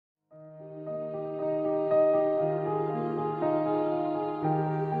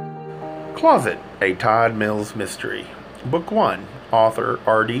Closet, a Todd Mills Mystery. Book 1. Author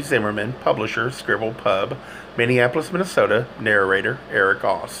R.D. Zimmerman. Publisher Scribble Pub. Minneapolis, Minnesota. Narrator Eric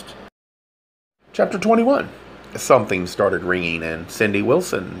Aust. Chapter 21. Something started ringing and Cindy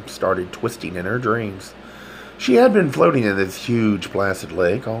Wilson started twisting in her dreams. She had been floating in this huge placid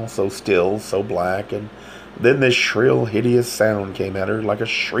lake, all so still, so black, and then this shrill, hideous sound came at her like a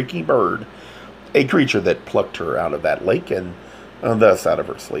shrieking bird, a creature that plucked her out of that lake and thus out of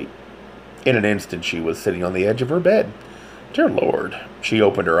her sleep. In an instant she was sitting on the edge of her bed. Dear Lord, she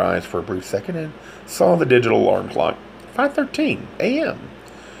opened her eyes for a brief second and saw the digital alarm clock. 5:13 a.m.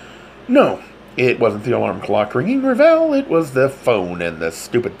 No, it wasn't the alarm clock ringing, Ravel. It was the phone, and the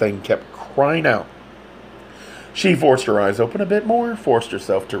stupid thing kept crying out. She forced her eyes open a bit more, forced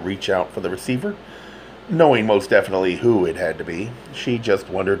herself to reach out for the receiver. Knowing most definitely who it had to be, she just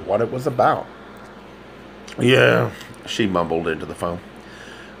wondered what it was about. Yeah, she mumbled into the phone.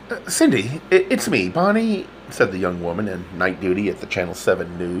 Cindy, it's me, Bonnie, said the young woman in night duty at the Channel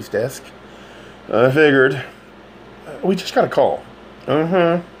 7 news desk. I figured. We just got a call.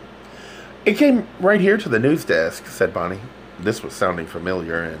 It came right here to the news desk, said Bonnie. This was sounding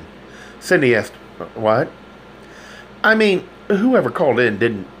familiar, and Cindy asked, what? I mean, whoever called in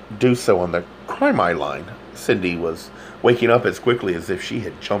didn't do so on the crime eye line. Cindy was waking up as quickly as if she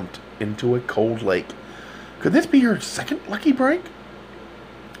had jumped into a cold lake. Could this be her second lucky break?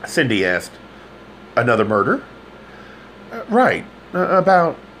 Cindy asked, another murder? Right.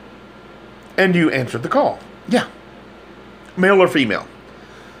 About... And you answered the call. Yeah. Male or female?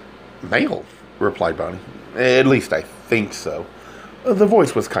 Male, replied Bonnie. At least I think so. The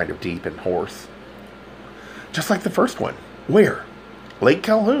voice was kind of deep and hoarse. Just like the first one. Where? Lake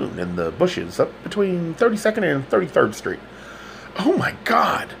Calhoun, in the bushes up between 32nd and 33rd Street. Oh my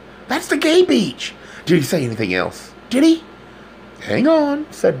God! That's the gay beach! Did he say anything else? Did he? Hang on,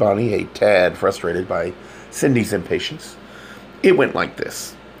 said Bonnie, a tad frustrated by Cindy's impatience. It went like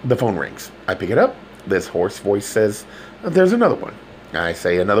this. The phone rings. I pick it up. This hoarse voice says, there's another one. I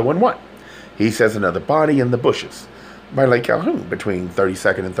say, another one what? He says another body in the bushes by Lake Calhoun between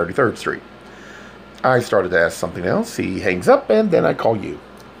 32nd and 33rd Street. I started to ask something else. He hangs up, and then I call you.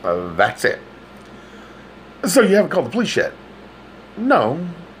 That's it. So you haven't called the police yet? No,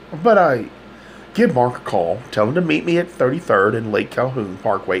 but I... Give Mark a call. Tell him to meet me at 33rd and Lake Calhoun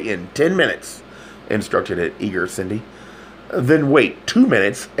Parkway in 10 minutes, instructed an eager Cindy. Then wait 2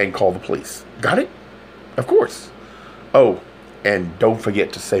 minutes and call the police. Got it? Of course. Oh, and don't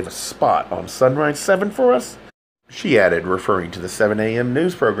forget to save a spot on Sunrise 7 for us, she added, referring to the 7 a.m.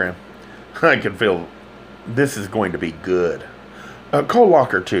 news program. I can feel this is going to be good. Call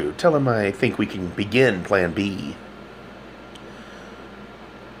Locker, too. Tell him I think we can begin Plan B.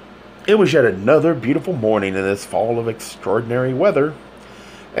 It was yet another beautiful morning in this fall of extraordinary weather,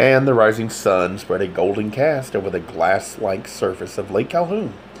 and the rising sun spread a golden cast over the glass-like surface of Lake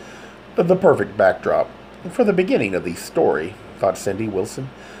Calhoun. The perfect backdrop for the beginning of the story, thought Cindy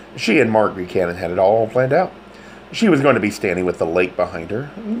Wilson. She and Mark Buchanan had it all planned out. She was going to be standing with the lake behind her.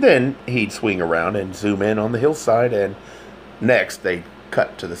 Then he'd swing around and zoom in on the hillside, and next they'd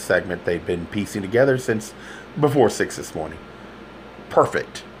cut to the segment they'd been piecing together since before 6 this morning.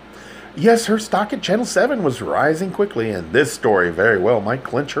 Perfect. Yes, her stock at Channel 7 was rising quickly, and this story very well might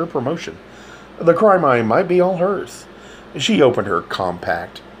clinch her promotion. The crime eye might be all hers. She opened her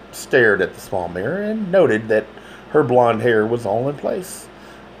compact, stared at the small mirror, and noted that her blonde hair was all in place.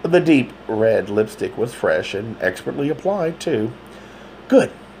 The deep red lipstick was fresh and expertly applied, too.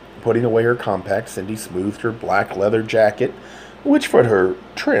 Good. Putting away her compact, Cindy smoothed her black leather jacket, which fit her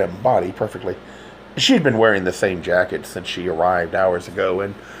trim body perfectly. She'd been wearing the same jacket since she arrived hours ago,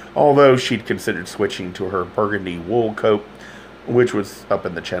 and although she'd considered switching to her burgundy wool coat, which was up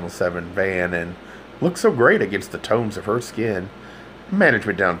in the Channel 7 van and looked so great against the tones of her skin,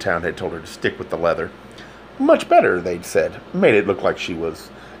 management downtown had told her to stick with the leather. Much better, they'd said. Made it look like she was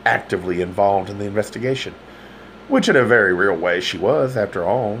actively involved in the investigation, which in a very real way she was. After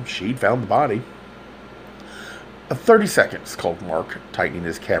all, she'd found the body. 30 seconds, called Mark, tightening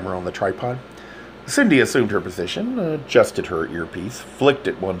his camera on the tripod. Cindy assumed her position, adjusted her earpiece, flicked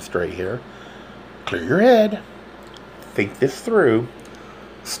at one stray hair. Clear your head. Think this through.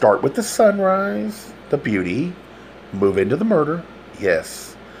 Start with the sunrise, the beauty, move into the murder.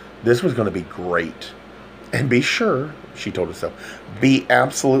 Yes, this was going to be great. And be sure, she told herself, be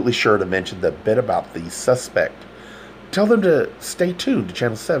absolutely sure to mention the bit about the suspect. Tell them to stay tuned to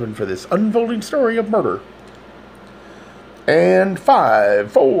Channel 7 for this unfolding story of murder. And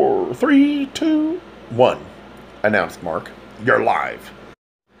 5, 4, 3, 2, 1, announced Mark. You're live.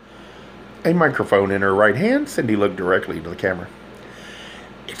 A microphone in her right hand, Cindy looked directly into the camera.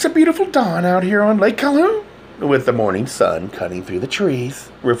 It's a beautiful dawn out here on Lake Calhoun, with the morning sun cutting through the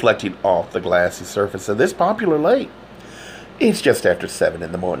trees, reflecting off the glassy surface of this popular lake. It's just after 7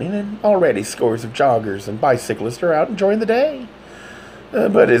 in the morning, and already scores of joggers and bicyclists are out enjoying the day.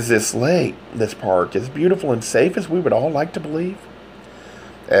 But is this lake, this park, as beautiful and safe as we would all like to believe?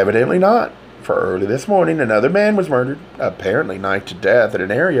 Evidently not, for early this morning another man was murdered, apparently knifed to death in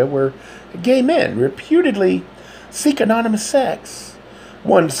an area where gay men reputedly seek anonymous sex.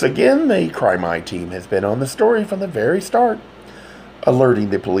 Once again, the Crime Eye team has been on the story from the very start,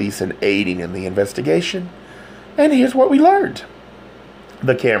 alerting the police and aiding in the investigation. And here's what we learned.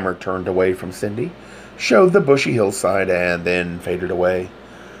 The camera turned away from Cindy, showed the bushy hillside, and then faded away.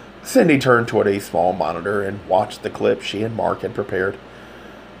 Cindy turned toward a small monitor and watched the clip she and Mark had prepared.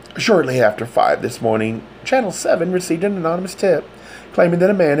 Shortly after 5 this morning, Channel 7 received an anonymous tip claiming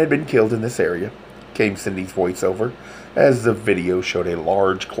that a man had been killed in this area. Came Cindy's voiceover as the video showed a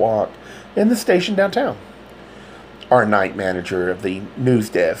large clock in the station downtown. Our night manager of the news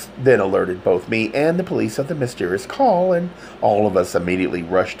desk then alerted both me and the police of the mysterious call, and all of us immediately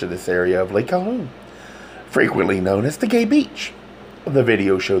rushed to this area of Lake Calhoun, frequently known as the Gay Beach. The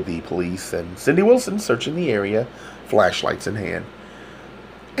video showed the police and Cindy Wilson searching the area, flashlights in hand.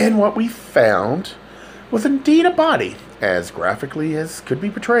 And what we found was indeed a body. As graphically as could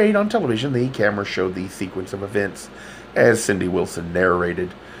be portrayed on television, the camera showed the sequence of events as Cindy Wilson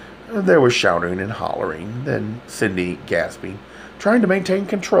narrated. There was shouting and hollering, then Cindy gasping, trying to maintain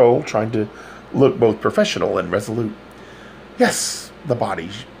control, trying to look both professional and resolute. "Yes, the body,"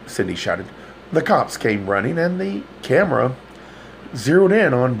 Cindy shouted. The cops came running, and the camera zeroed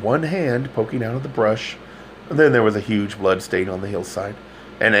in on one hand poking out of the brush. Then there was a huge blood stain on the hillside,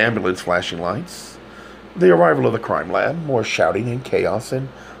 an ambulance flashing lights, the arrival of the crime lab, more shouting and chaos, and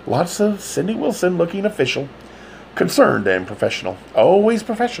lots of Cindy Wilson looking official, concerned and professional, always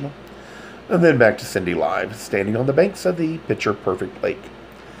professional. And then back to Cindy live, standing on the banks of the picture-perfect lake.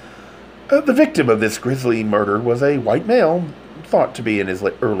 The victim of this grisly murder was a white male, thought to be in his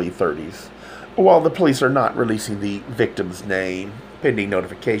early 30s. While the police are not releasing the victim's name, pending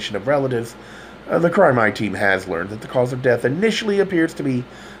notification of relatives, the Crime Eye team has learned that the cause of death initially appears to be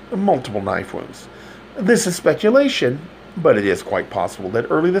multiple knife wounds. This is speculation, but it is quite possible that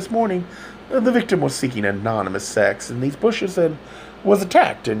early this morning, the victim was seeking anonymous sex in these bushes and was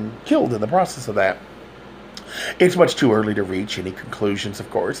attacked and killed in the process of that. It's much too early to reach any conclusions, of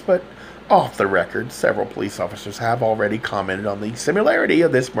course, but off the record, several police officers have already commented on the similarity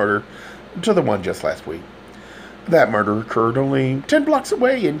of this murder to the one just last week. That murder occurred only 10 blocks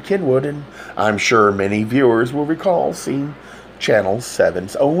away in Kenwood, and I'm sure many viewers will recall seeing Channel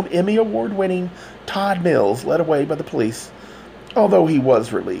 7's own Emmy Award-winning Todd Mills led away by the police. Although he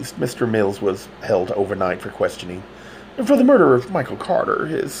was released, Mr. Mills was held overnight for questioning for the murder of Michael Carter,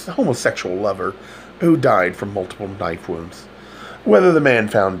 his homosexual lover, who died from multiple knife wounds. Whether the man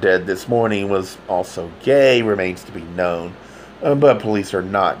found dead this morning was also gay remains to be known, but police are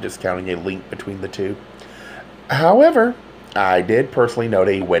not discounting a link between the two. However, I did personally note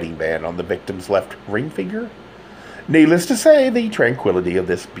a wedding band on the victim's left ring finger. Needless to say, the tranquility of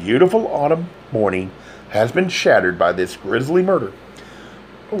this beautiful autumn morning has been shattered by this grisly murder.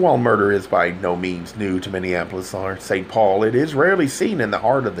 While murder is by no means new to Minneapolis or St. Paul, it is rarely seen in the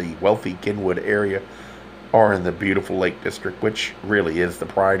heart of the wealthy Kenwood area or in the beautiful Lake District, which really is the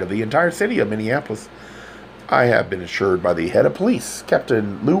pride of the entire city of Minneapolis. I have been assured by the head of police,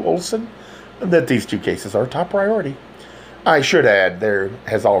 Captain Lou Olson, that these two cases are top priority. I should add there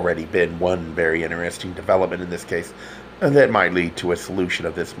has already been one very interesting development in this case that might lead to a solution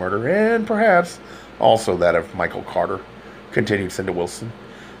of this murder, and perhaps also that of Michael Carter, continued Cindy Wilson.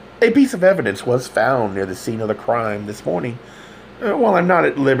 A piece of evidence was found near the scene of the crime this morning. While I'm not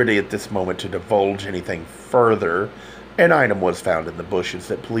at liberty at this moment to divulge anything further, an item was found in the bushes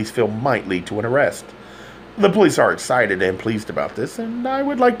that police feel might lead to an arrest. The police are excited and pleased about this, and I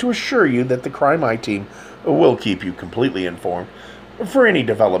would like to assure you that the Crime Eye team will keep you completely informed for any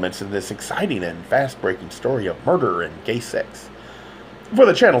developments in this exciting and fast-breaking story of murder and gay sex. For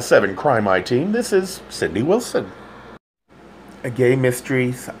the Channel 7 Crime Eye team, this is Cindy Wilson. Gay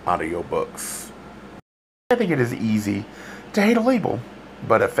Mysteries Audiobooks. I think it is easy to hate a label,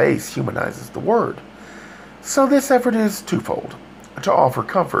 but a face humanizes the word. So this effort is twofold: to offer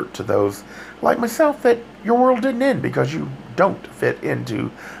comfort to those like myself that your world didn't end because you don't fit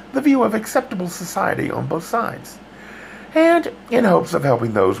into the view of acceptable society on both sides, and in hopes of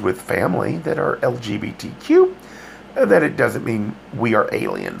helping those with family that are LGBTQ, that it doesn't mean we are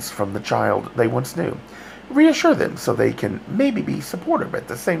aliens from the child they once knew. Reassure them so they can maybe be supportive at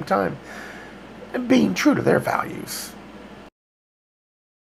the same time, being true to their values.